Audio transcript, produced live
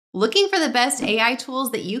Looking for the best AI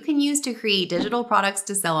tools that you can use to create digital products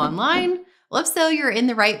to sell online? Well, if so, you're in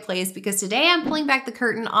the right place because today I'm pulling back the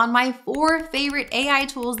curtain on my 4 favorite AI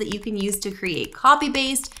tools that you can use to create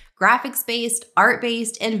copy-based, graphics-based,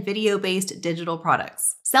 art-based, and video-based digital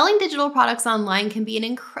products. Selling digital products online can be an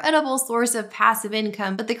incredible source of passive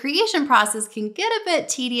income, but the creation process can get a bit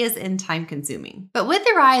tedious and time-consuming. But with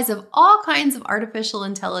the rise of all kinds of artificial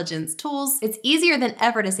intelligence tools, it's easier than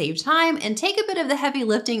ever to save time and take a bit of the heavy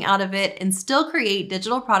lifting out of it and still create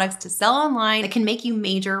digital products to sell online that can make you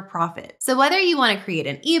major profit. So whether you want to create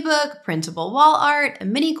an ebook, printable wall art, a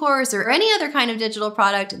mini course, or any other kind of digital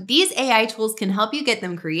product, these AI tools can help you get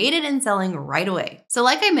them created and selling right away. So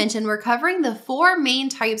like I mentioned, we're covering the 4 main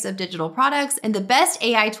types of digital products and the best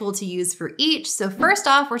AI tool to use for each. So first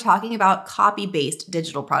off, we're talking about copy-based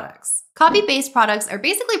digital products. Copy-based products are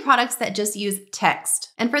basically products that just use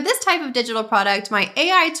text. And for this type of digital product, my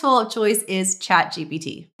AI tool of choice is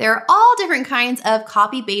ChatGPT. There are all different kinds of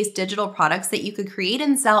copy-based digital products that you could create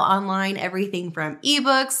and sell online, everything from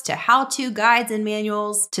ebooks to how-to guides and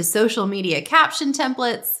manuals, to social media caption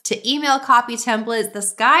templates, to email copy templates. The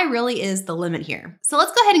sky really is the limit here. So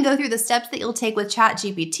let's go ahead and go through the steps that you'll take with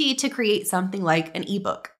ChatGPT to create something like an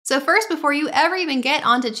ebook. So first, before you ever even get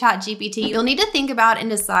onto ChatGPT, you'll need to think about and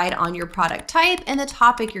decide on your product type and the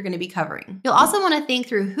topic you're going to be covering. You'll also want to think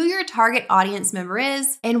through who your target audience member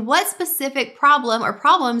is and what specific problem or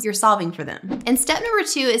problems you're solving for them. And step number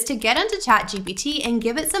 2 is to get onto ChatGPT and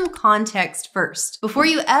give it some context first. Before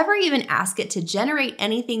you ever even ask it to generate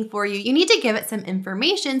anything for you, you need to give it some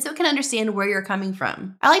information so it can understand where you're coming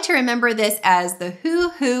from. I like to remember this as the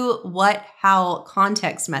who, what, how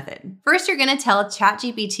context method. First, you're going to tell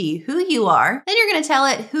ChatGPT who you are, then you're going to tell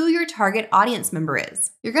it who your target audience member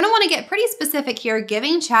is. You're going to want to get pretty specific here,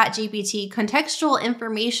 giving ChatGPT contextual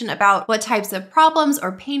information about what types of problems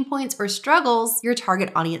or pain points or struggles your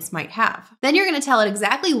target audience might have. Then you're going to tell it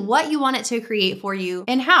exactly what you want it to create for you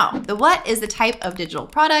and how. The what is the type of digital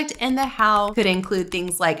product, and the how could include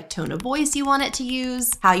things like tone of voice you want it to use,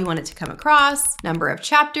 how you want it to come across, number of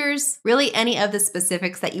chapters, really any of the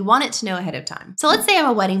specifics that you want it to know ahead of time. So let's say I'm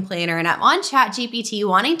a wedding planner and I'm on ChatGPT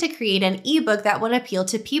wanting to create an ebook that would appeal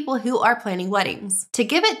to people who are planning weddings. To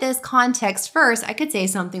give it this context first, I could say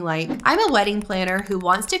something like, I'm a wedding planner who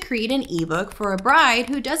wants to create an ebook for a bride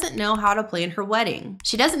who doesn't know how to plan her wedding.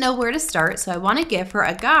 She doesn't know where to start, so I want to give her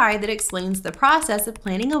a guide that explains the process of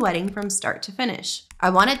planning a wedding from start to finish. I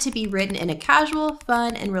want it to be written in a casual,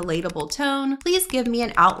 fun, and relatable tone. Please give me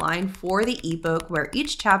an outline for the ebook where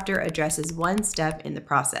each chapter addresses one step in the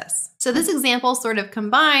process. So this example sort of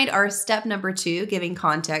combined our step number 2, giving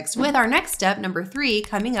context, with our next step, number 3,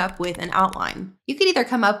 coming up with an outline. You could either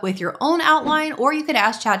come up with your own outline, or you could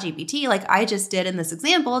ask ChatGPT, like I just did in this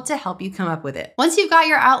example, to help you come up with it. Once you've got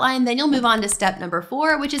your outline, then you'll move on to step number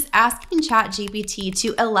 4, which is asking ChatGPT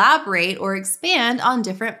to elaborate or expand on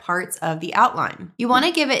different parts of the outline. You want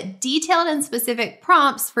to give it detailed and specific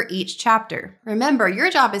prompts for each chapter. Remember, your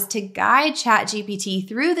job is to guide ChatGPT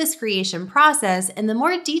through this creation process, and the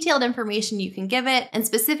more detailed information you can give it and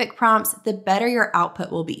specific prompts, the better your output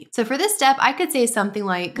will be. So for this step, I could say something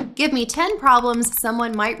like, give me 10 problems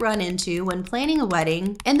someone might run into when planning a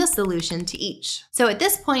wedding and the solution to each. So at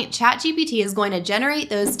this point, ChatGPT is going to generate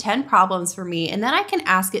those 10 problems for me, and then I can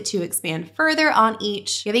ask it to expand further on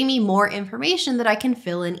each, giving me more information that I can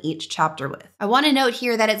fill in each chapter with. I want to note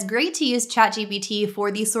here that it's great to use ChatGPT for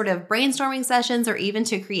these sort of brainstorming sessions or even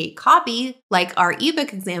to create copy, like our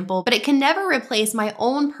ebook example, but it can never replace my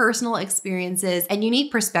own personal experiences and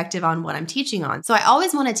unique perspective on what I'm teaching on. So I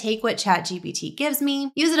always want to take what ChatGPT gives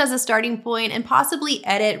me, use it as a starting point, and possibly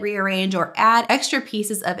edit, rearrange, or add extra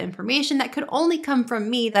pieces of information that could only come from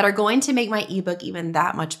me that are going to make my ebook even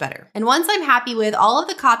that much better. And once I'm happy with all of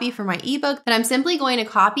the copy for my ebook, then I'm simply going to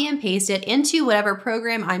copy and paste it into whatever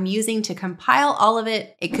program I'm using to compile all of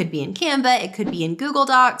it. It could be in Canva, it could be in Google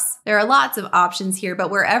Docs. There are lots of options here,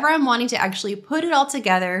 but wherever I'm wanting to actually put it all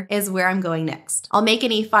together is where I'm going next. I'll make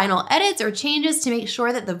any final edits or changes to make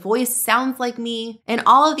sure that the voice sounds like me and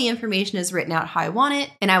all of the information is written out how I want it,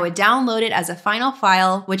 and I would download it as a final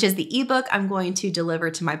file, which is the ebook I'm going to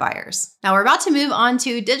deliver to my buyers. Now we're about to move on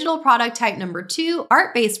to digital product type number 2,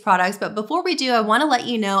 art-based products, but before we do, I want to let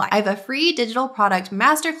you know I have a free digital product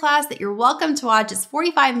masterclass that you're welcome to watch. It's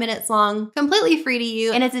 45 minutes long, completely free to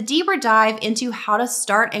you, and it's a deeper dive into how to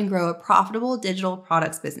start and grow a profitable digital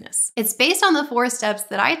products business. It's based on the 4 steps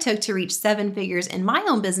that I took to reach 7 figures in my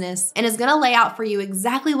own business business and is gonna lay out for you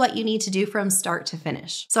exactly what you need to do from start to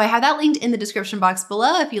finish. So I have that linked in the description box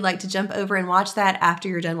below if you'd like to jump over and watch that after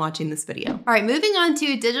you're done watching this video. All right, moving on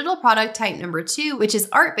to digital product type number 2, which is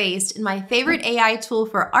art-based, and my favorite AI tool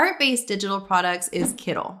for art-based digital products is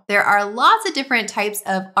Kittl. There are lots of different types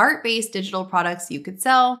of art-based digital products you could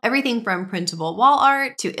sell, everything from printable wall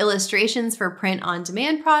art to illustrations for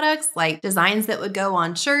print-on-demand products like designs that would go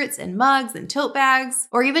on shirts and mugs and tote bags,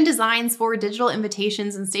 or even designs for digital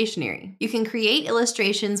invitations and stationery. You can create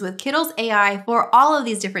illustrations with Kittl's AI for all of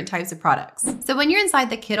these different types of products. So when you're inside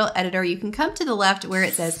the Kittl editor, you can come to the left where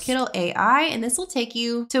it says Kittl AI, and this will take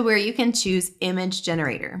you to where you can choose image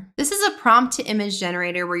generator. This is a prompt to image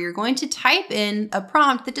generator where you're going to type in a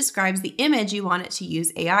prompt that describes the image you want it to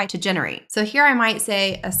use AI to generate. So here I might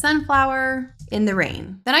say a sunflower in the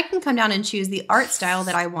rain. Then I can come down and choose the art style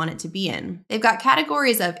that I want it to be in. They've got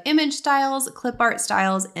categories of image styles, clip art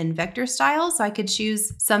styles, and vector styles. So I could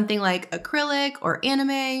choose something like acrylic or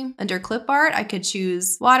anime. Under clip art, I could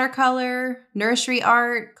choose watercolor, nursery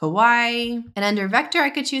art, kawaii. And under vector,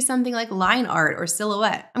 I could choose something like line art or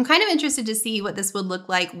silhouette. I'm kind of interested to see what this would look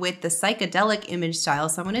like with the psychedelic image style.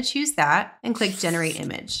 So I'm going to choose that and click generate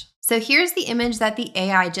image. So here's the image that the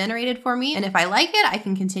AI generated for me, and if I like it, I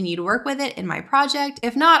can continue to work with it in my project.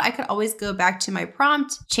 If not, I could always go back to my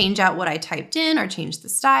prompt, change out what I typed in or change the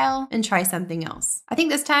style, and try something else. I think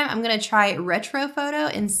this time I'm gonna try retro photo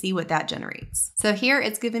and see what that generates. So here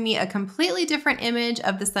it's giving me a completely different image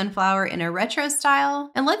of the sunflower in a retro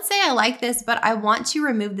style. And let's say I like this, but I want to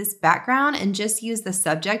remove this background and just use the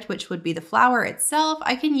subject, which would be the flower itself.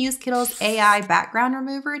 I can use Kittl's AI background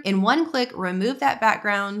remover. In one click, remove that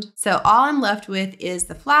background. So all I'm left with is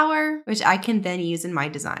the flower, which I can then use in my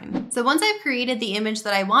design. So once I've created the image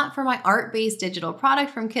that I want for my art-based digital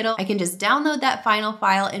product from Kittl, I can just download that final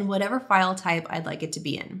file in whatever file type I'd like it to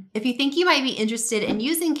be in. If you think you might be interested in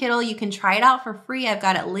using Kittl, you can try it out for free. I've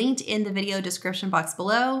got it linked in the video description box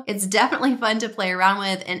below. It's definitely fun to play around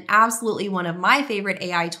with and absolutely one of my favorite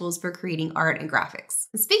AI tools for creating art and graphics.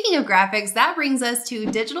 Speaking of graphics, that brings us to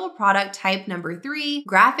digital product type number 3,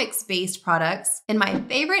 graphics-based products. And my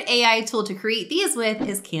favorite AI tool to create these with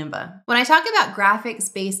is Canva. When I talk about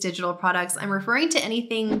graphics-based digital products, I'm referring to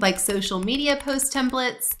anything like social media post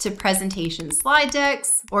templates to presentation slide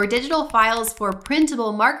decks or digital files for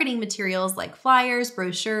printable marketing materials like flyers,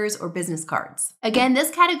 brochures, or business cards. Again, this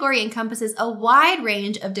category encompasses a wide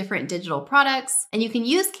range of different digital products, and you can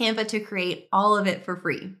use Canva to create all of it for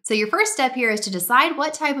free. So your first step here is to decide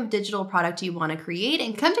what type of digital product you want to create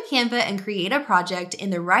and come to Canva and create a project in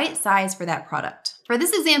the right size for that product. For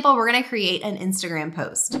this example, we're going to create an Instagram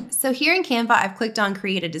post. So here in Canva, I've clicked on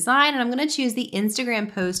create a design and I'm going to choose the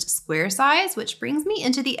Instagram post square size, which brings me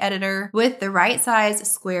into the editor with the right size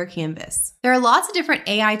square canvas. There are lots of different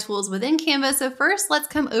AI tools within Canva. So first, let's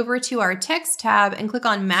come over to our text tab and click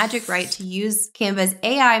on Magic Write to use Canva's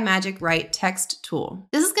AI Magic Write text tool.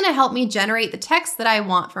 This is going to help me generate the text that I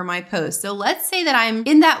want for my post. So let's say that I'm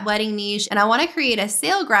in that wedding niche and I want to create a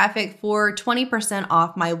sale graphic for 20%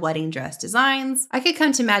 off my wedding dress designs. I could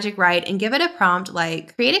come to Magic Write and give it a prompt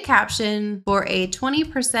like create a caption for a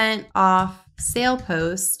 20% off sale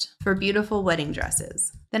post for beautiful wedding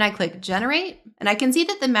dresses. Then I click generate and I can see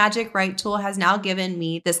that the Magic Write tool has now given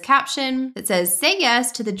me this caption that says, say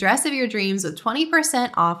yes to the dress of your dreams with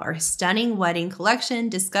 20% off our stunning wedding collection.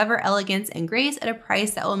 Discover elegance and grace at a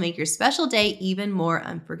price that will make your special day even more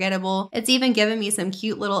unforgettable. It's even given me some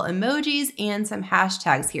cute little emojis and some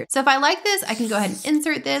hashtags here. So if I like this, I can go ahead and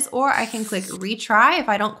insert this, or I can click retry if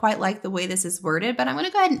I don't quite like the way this is worded, but I'm gonna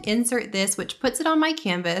go ahead and insert this, which puts it on my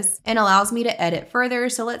canvas and allows me to edit further.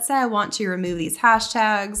 So let's say I want to remove these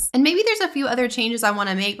hashtags. And maybe there's a few other changes I want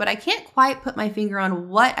to make, but I can't quite put my finger on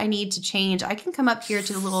what I need to change. I can come up here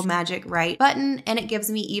to the little Magic Write button and it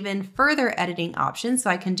gives me even further editing options.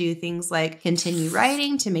 So I can do things like continue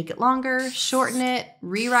writing to make it longer, shorten it,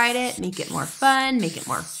 rewrite it, make it more fun, make it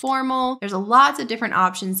more formal. There's lots of different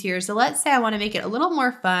options here. So let's say I want to make it a little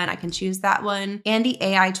more fun. I can choose that one. And the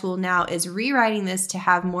AI tool now is rewriting this to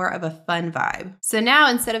have more of a fun vibe. So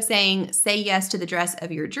now instead of saying, say yes to the dress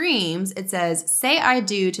of your dreams, it says, say I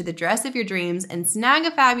do to the dress of your dreams and snag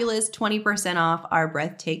a fabulous 20% off our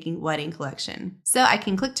breathtaking wedding collection. So I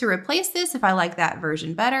can click to replace this if I like that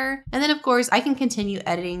version better. And then of course I can continue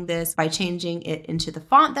editing this by changing it into the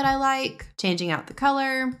font that I like, changing out the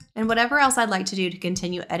color, and whatever else I'd like to do to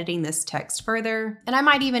continue editing this text further. And I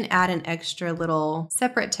might even add an extra little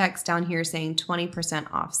separate text down here saying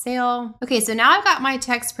 20% off sale. Okay, so now I've got my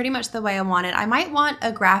text pretty much the way I want it. I might want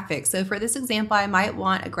a graphic. So for this example, I might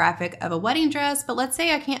want a graphic of a wedding dress, but let's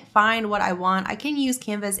say I can't find what I want want, I can use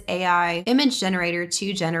Canva's AI image generator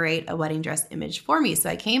to generate a wedding dress image for me. So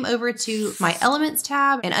I came over to my Elements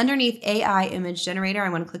tab, and underneath AI image generator,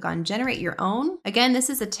 I'm going to click on generate your own. Again, this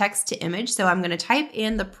is a text to image, so I'm going to type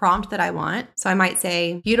in the prompt that I want. So I might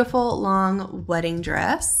say beautiful long wedding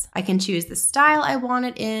dress. I can choose the style I want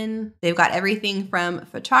it in. They've got everything from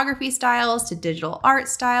photography styles to digital art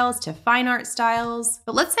styles to fine art styles.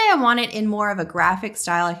 But let's say I want it in more of a graphic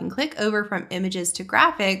style. I can click over from images to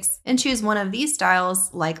graphics and choose one of these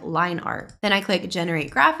styles like line art. Then I click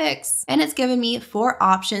generate graphics, and it's given me 4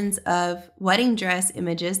 options of wedding dress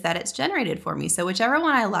images that it's generated for me. So whichever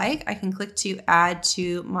one I like, I can click to add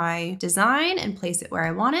to my design and place it where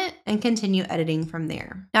I want it and continue editing from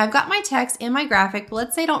there. Now I've got my text and my graphic, but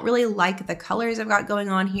let's say I don't really like the colors I've got going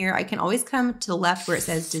on here. I can always come to the left where it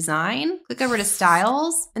says design, click over to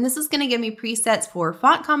styles, and this is going to give me presets for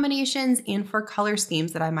font combinations and for color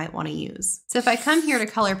schemes that I might want to use. So if I come here to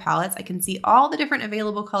color palettes, I can see all the different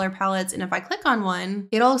available color palettes, and if I click on one,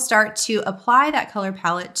 it'll start to apply that color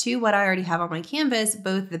palette to what I already have on my canvas,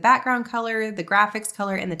 both the background color, the graphics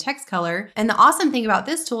color, and the text color. And the awesome thing about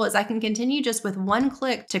this tool is I can continue just with one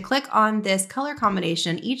click to click on this color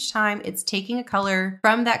combination each time it's taking a color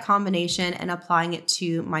from that combination and applying it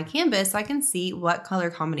to my canvas so I can see what color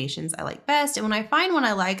combinations I like best. And when I find one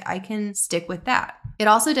I like, I can stick with that. It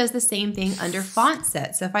also does the same thing under font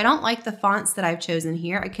set. So if I don't like the fonts that I've chosen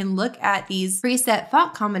here, I can look at these preset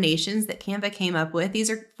font combinations that Canva came up with. These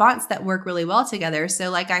are fonts that work really well together. So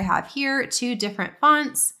like I have here 2 different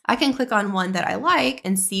fonts. I can click on one that I like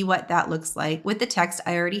and see what that looks like with the text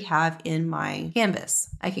I already have in my canvas.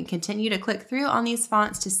 I can continue to click through on these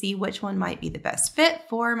fonts to see which one might be the best fit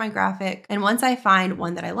for my graphic. And once I find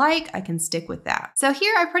one that I like, I can stick with that. So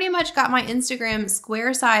here I pretty much got my Instagram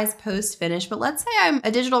square size post finished, but let's say I'm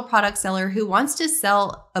a digital product seller who wants to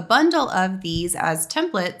sell a bundle of these as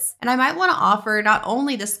templates, and I might want to offer not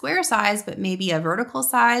only the square size, but maybe a vertical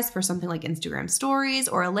size for something like Instagram stories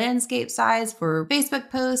or a landscape size for Facebook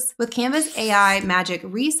posts. With Canva's AI Magic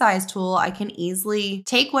Resize tool, I can easily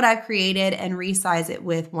take what I've created and resize it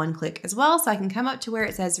with one click as well. So I can come up to where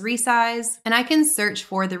it says resize, and I can search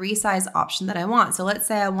for the resize option that I want. So let's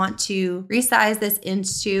say I want to resize this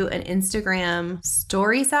into an Instagram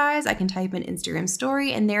story size. I can type in Instagram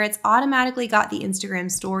story, and there it's automatically got the Instagram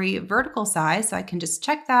story vertical size. So I can just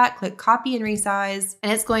check that, click copy and resize,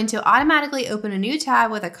 and it's going to automatically open a new tab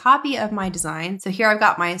with a copy of my design. So here I've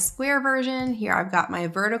got my square version, here I've got my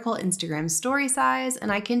vertical Instagram story size,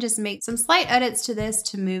 and I can just make some slight edits to this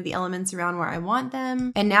to move the elements around where I want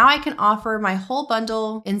them. And now I can offer my whole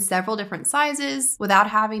bundle in several different sizes without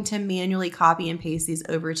having to manually copy and paste these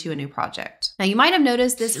over to a new project. Now you might have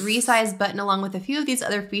noticed this resize button along with a few of these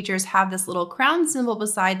other features have this little crown symbol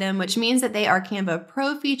beside them, which means that they are Canva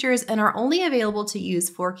Pro features and are only available to use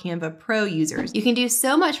for Canva Pro users. You can do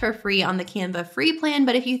so much for free on the Canva free plan,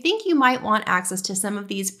 but if you think you might want access to some of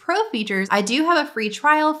these pro features, I do have a free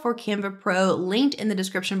trial for Canva Pro linked in the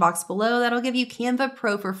description box below. That'll give you Canva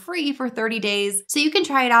Pro for free for 30 days, so you can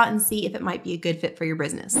try it out and see if it might be a good fit for your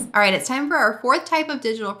business. All right, it's time for our 4th type of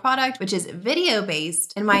digital product, which is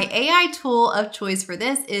video-based, and my AI tool of choice for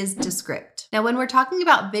this is Descript. Now, when we're talking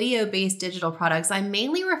about video-based digital products, I'm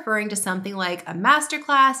mainly referring to something like a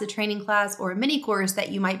masterclass, a training class, or a mini course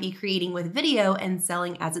that you might be creating with video and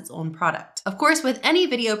selling as its own product. Of course, with any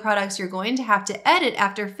video products, you're going to have to edit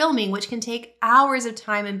after filming, which can take hours of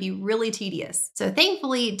time and be really tedious. So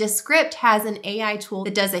thankfully, Descript has an AI tool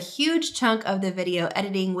that does a huge chunk of the video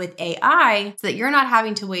editing with AI so that you're not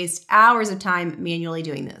having to waste hours of time manually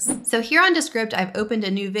doing this. So here on Descript, I've opened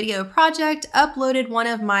a new video project, uploaded one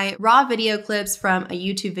of my raw video clips from a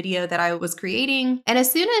YouTube video that I was creating. And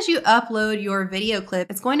as soon as you upload your video clip,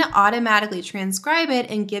 it's going to automatically transcribe it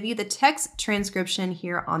and give you the text transcription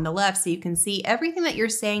here on the left. So you can see everything that you're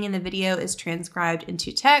saying in the video is transcribed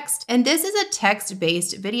into text. And this is a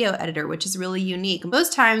text-based video editor, which is really unique.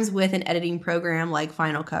 Most times with an editing program like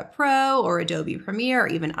Final Cut Pro or Adobe Premiere or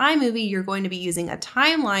even iMovie, you're going to be using a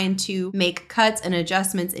timeline to make cuts and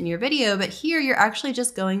adjustments in your video, but here you're actually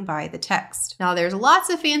just going by the text. Now there's lots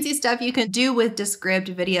of fancy stuff you can do with Descript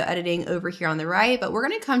video editing over here on the right, but we're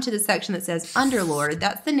going to come to the section that says Underlord.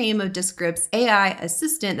 That's the name of Descript's AI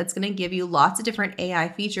assistant that's going to give you lots of different AI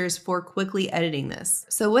features for quickly editing this.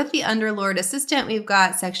 So with the Underlord assistant, we've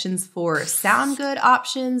got sections for sound good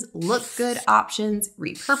options, look good options,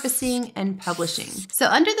 repurposing, and publishing. So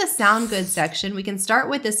under the sound good section, we can start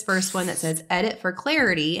with this first one that says edit for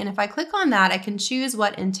clarity. And if I click on that, I can choose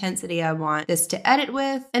what intensity I want this to edit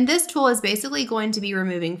with. And this tool is basically going to be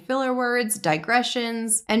removing filler words words,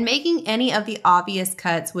 digressions, and making any of the obvious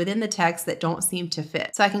cuts within the text that don't seem to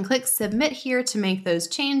fit. So I can click submit here to make those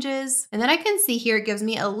changes. And then I can see here it gives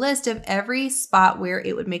me a list of every spot where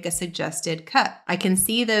it would make a suggested cut. I can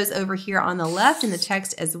see those over here on the left in the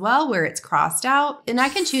text as well where it's crossed out. And I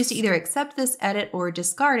can choose to either accept this edit or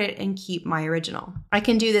discard it and keep my original. I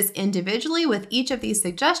can do this individually with each of these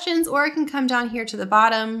suggestions, or I can come down here to the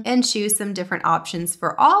bottom and choose some different options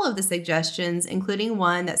for all of the suggestions, including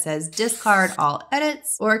one that says discard all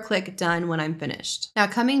edits or click done when I'm finished. Now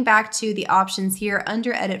coming back to the options here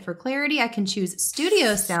under edit for clarity, I can choose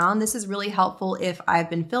studio sound. This is really helpful if I've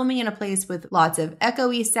been filming in a place with lots of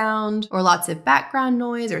echoey sound or lots of background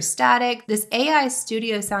noise or static. This AI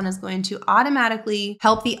studio sound is going to automatically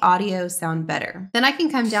help the audio sound better. Then I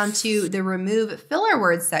can come down to the remove filler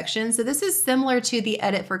words section. So this is similar to the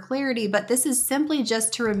edit for clarity, but this is simply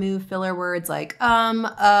just to remove filler words like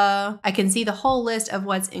I can see the whole list of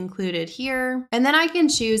what's included here. And then I can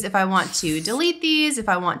choose if I want to delete these, if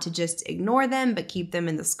I want to just ignore them but keep them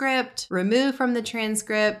in the script, remove from the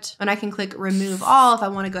transcript, and I can click remove all if I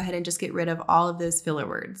want to go ahead and just get rid of all of those filler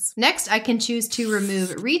words. Next, I can choose to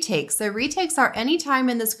remove retakes. So retakes are any time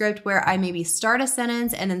in the script where I maybe start a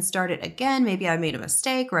sentence and then start it again. Maybe I made a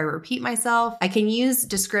mistake or I repeat myself. I can use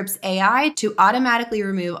Descript's AI to automatically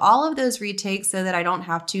remove all of those retakes so that I don't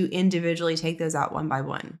have to individually take those out one by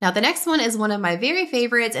one. Now, the next one is one of my very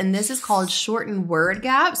favorites, and this is called shorten word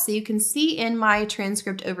gaps. So you can see in my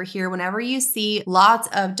transcript over here, whenever you see lots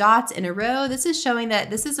of dots in a row, this is showing that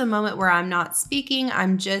this is a moment where I'm not speaking.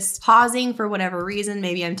 I'm just pausing for whatever reason.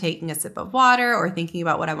 Maybe I'm taking a sip of water or thinking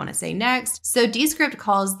about what I want to say next. So Descript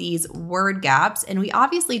calls these word gaps, and we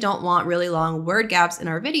obviously don't want really long word gaps in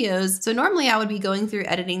our videos. So normally I would be going through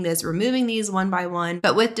editing this, removing these one by one,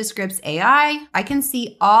 but with Descript's AI, I can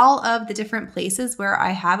see all of the different places where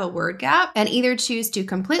I have a word gap and either choose to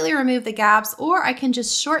completely remove the gaps, or I can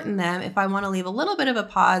just shorten them if I want to leave a little bit of a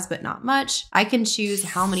pause, but not much. I can choose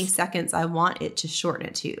how many seconds I want it to shorten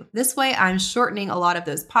it to. This way I'm shortening a lot of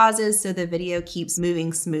those pauses so the video keeps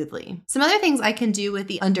moving smoothly. Some other things I can do with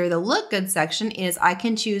the under the look good section is I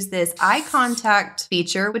can choose this eye contact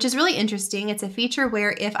feature, which is really interesting. It's a feature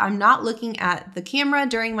where if I'm not looking at the camera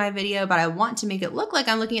during my video, but I want to make it look like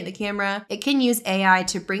I'm looking at the camera, it can use AI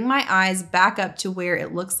to bring my eyes back up to where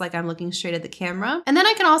it looks like I'm looking straight at the camera. And then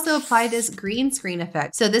I can also apply this green screen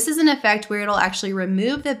effect. So this is an effect where it'll actually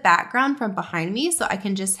remove the background from behind me. So I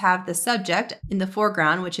can just have the subject in the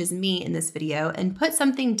foreground, which is me in this video, and put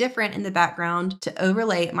something different in the background to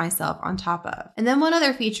overlay myself on top of. And then one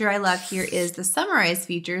other feature I love here is the summarize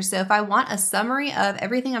feature. So if I want a summary of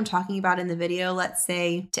everything I'm talking about in the video, let's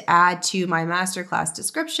say to add to my masterclass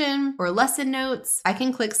description or lesson notes, I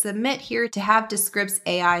can click submit here to have Descript's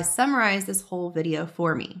AI summarize this whole video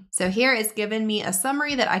for me. So here it's given me a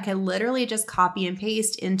summary that I can literally just copy and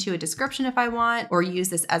paste into a description if I want, or use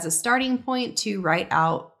this as a starting point to write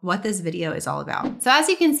out what this video is all about. So as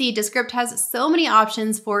you can see, Descript has so many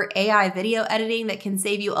options for AI video editing that can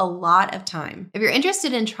save you a lot of time. If you're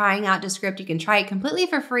interested in trying out Descript, you can try it completely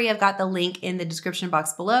for free. I've got the link in the description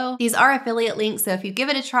box below. These are affiliate links, so if you give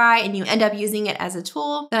it a try and you end up using it as a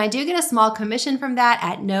tool, then I do get a small commission from that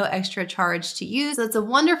at no extra charge to use. So it's a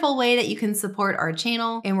wonderful way that you can support our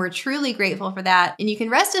channel, and we're truly grateful for that. And you can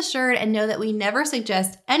rest assured and know that we never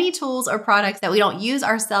suggest any tools or products that we don't use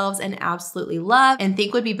ourselves and absolutely love and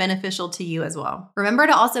think would be beneficial to you as well. Remember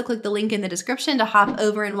to also click the link in the description to hop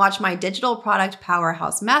over and watch my digital product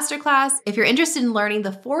powerhouse masterclass. If you're interested in learning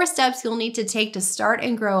the 4 steps you'll need to take to start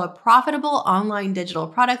and grow a profitable online digital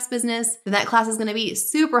products business, then that class is going to be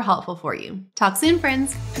super helpful for you. Talk soon,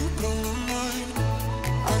 friends.